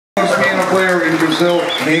Brazil,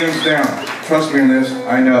 hands down. Trust me on this,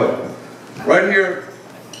 I know. Right here,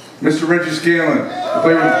 Mr. Reggie Scanlon. Who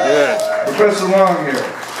played with Professor Longhair.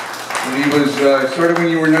 And he was, started when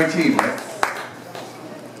you were 19, right?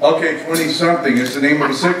 Okay, 20-something is the name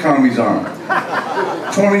of a sitcom he's on.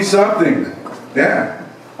 20-something. Yeah.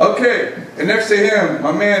 Okay, and next to him,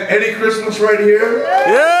 my man Eddie Christmas right here.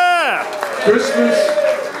 Yeah! Christmas.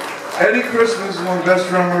 Eddie Christmas is one of the best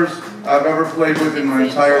drummers I've ever played with in my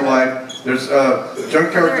entire life. There's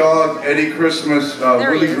Junkyard Dog, Eddie Christmas,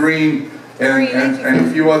 Willie Green, and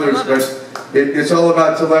a few others, but it's all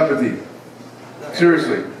about telepathy.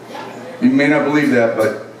 Seriously. You may not believe that,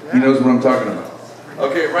 but he knows what I'm talking about.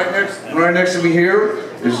 Okay, right next to me here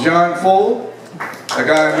is John Full, a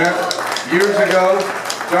guy I met years ago.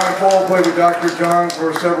 John Full played with Dr. John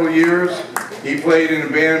for several years. He played in a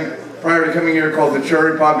band prior to coming here called the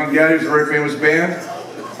Cherry Popping Daddies, a very famous band.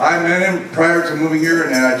 I met him prior to moving here,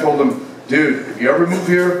 and I told him, dude, if you ever move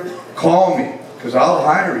here, call me, because I'll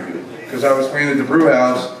hire you. Because I was playing at the brew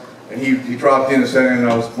house, and he dropped in and said, and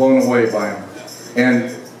I was blown away by him.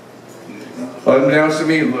 And unbeknownst to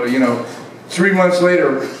me, you know, 3 months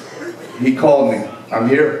later, he called me. I'm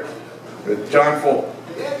here with John Full.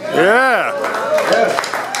 Yeah. Yes.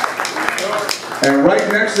 And right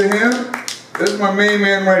next to him, this is my main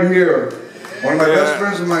man right here. One of my best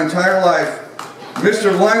friends of my entire life,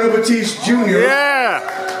 Mr. Lionel Batiste Jr. Yeah.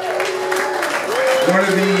 One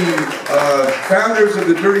of the founders of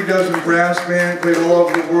the Dirty Dozen Brass Band, played all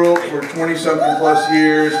over the world for 20-something plus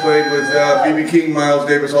years, played with B.B. King, Miles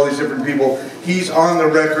Davis, all these different people. He's on the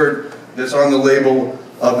record that's on the label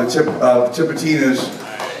of the Tipiti'Na's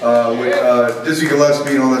with Dizzy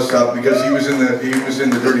Gillespie and all that stuff, because he was in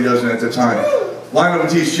the Dirty Dozen at the time. Lionel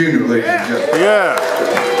Batiste Jr., ladies and gentlemen. Yeah.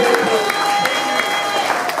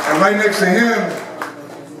 And right next to him,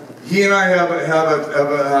 he and I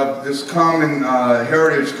have this common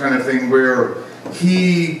heritage kind of thing where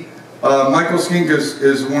Michael Skinkas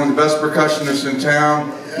is one of the best percussionists in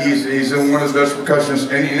town. He's one of the best percussionists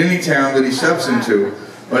in any town that he steps into.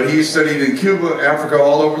 But he studied in Cuba, Africa,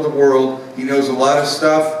 all over the world. He knows a lot of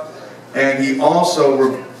stuff. And he also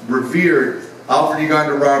revered Alfred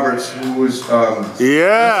Uganda Roberts, who was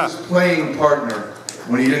his playing partner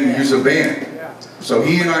when he didn't use a band. So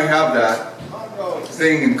he and I have that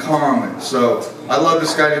thing in common. So I love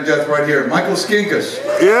this guy to death right here. Michael Skinkas.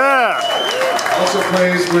 Yeah. Also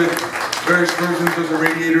plays with various versions of the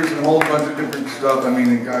Radiators and a whole bunch of different stuff. I mean,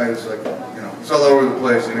 the guy is like, you know, he's all over the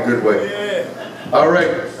place in a good way. All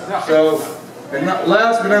right. So, and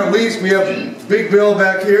last but not least, we have Big Bill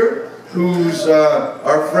back here, who's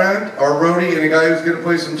our friend, our roadie, and a guy who's going to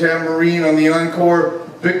play some tambourine on the encore.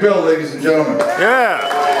 Big Bill, ladies and gentlemen. Yeah.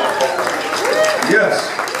 Yes.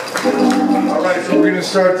 All right, so we're going to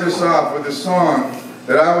start this off with a song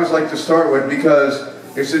that I always like to start with because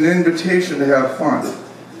it's an invitation to have fun.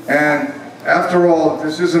 And after all,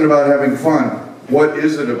 this isn't about having fun. What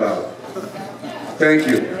is it about? Thank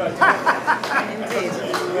you. Indeed.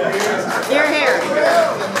 You're here.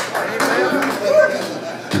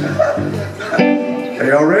 Are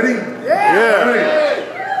y'all ready? Yeah. All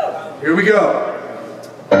right. Here we go.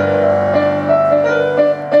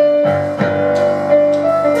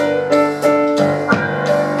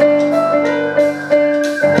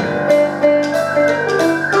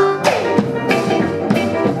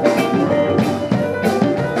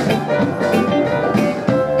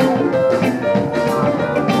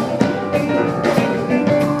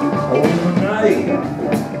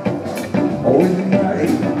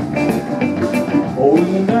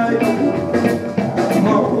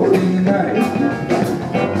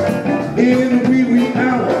 In the wee wee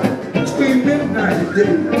hour between midnight and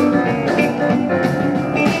day,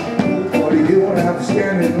 nobody here won't have to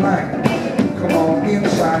stand in line. Come on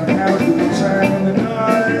inside and have a good time in the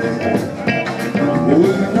night. Oh, in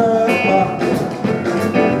the night,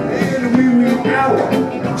 in the wee wee hour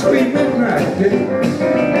between midnight and day,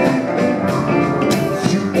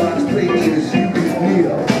 shoebox places you can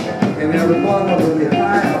kneel, and every bottle will be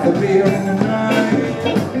high for beer in the night.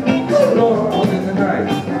 Lord, in the night.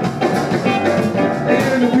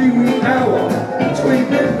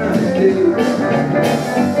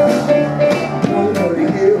 Nobody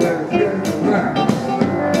here has been around.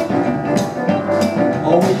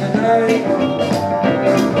 Oh, in the night,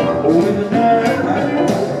 oh, in the night,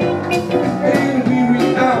 in the wee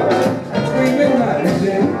wee hour between midnight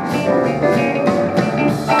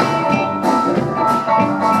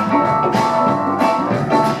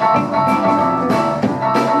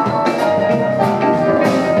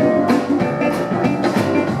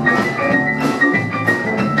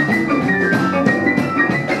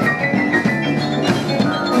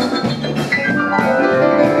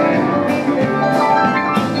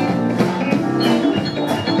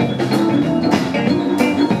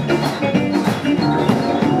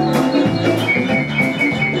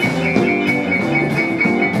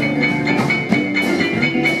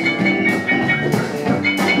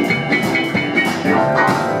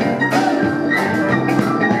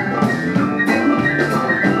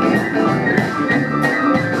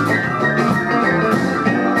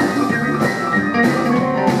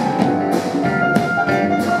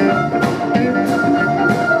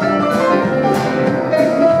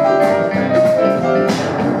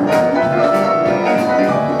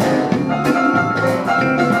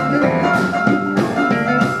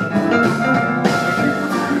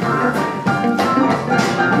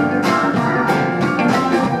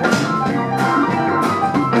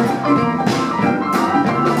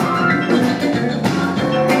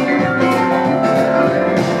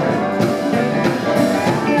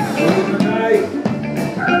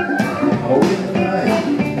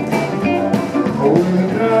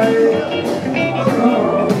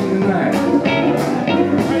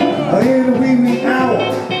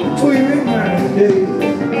day. In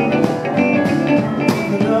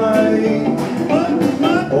the night,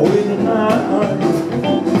 oh in the night,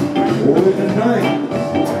 oh in the night,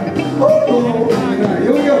 oh in the night.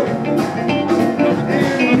 Here we go.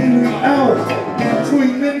 And in the hour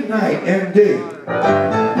between midnight and day.